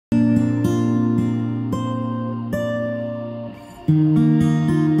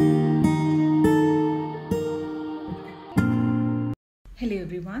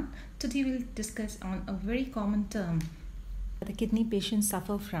everyone. Today we'll discuss on a very common term that the kidney patients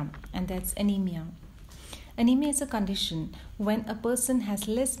suffer from, and that's anemia. Anemia is a condition when a person has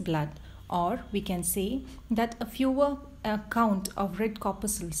less blood, or we can say that a fewer count of red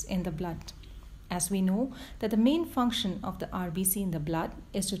corpuscles in the blood. As we know that the main function of the RBC in the blood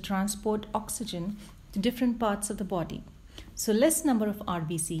is to transport oxygen to different parts of the body. So less number of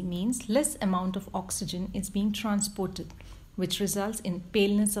RBC means less amount of oxygen is being transported, which results in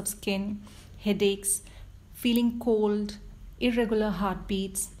paleness of skin, headaches, feeling cold, irregular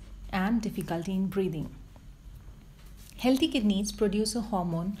heartbeats, and difficulty in breathing. Healthy kidneys produce a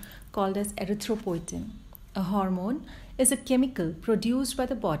hormone called as erythropoietin. A hormone is a chemical produced by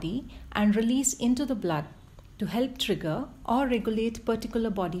the body and released into the blood to help trigger or regulate particular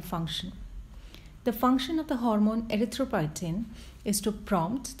body function. The function of the hormone erythropoietin is to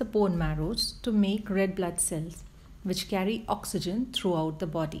prompt the bone marrows to make red blood cells, which carry oxygen throughout the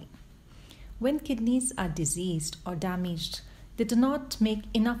body. When kidneys are diseased or damaged, they do not make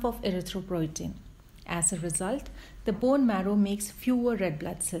enough of erythropoietin. As a result, the bone marrow makes fewer red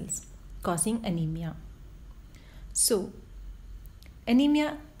blood cells, causing anemia. So,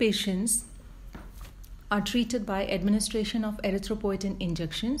 anemia patients are treated by administration of erythropoietin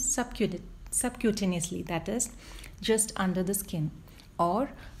injections subcutaneously, that is, just under the skin, or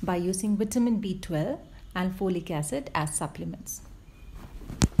by using vitamin B12 and folic acid as supplements.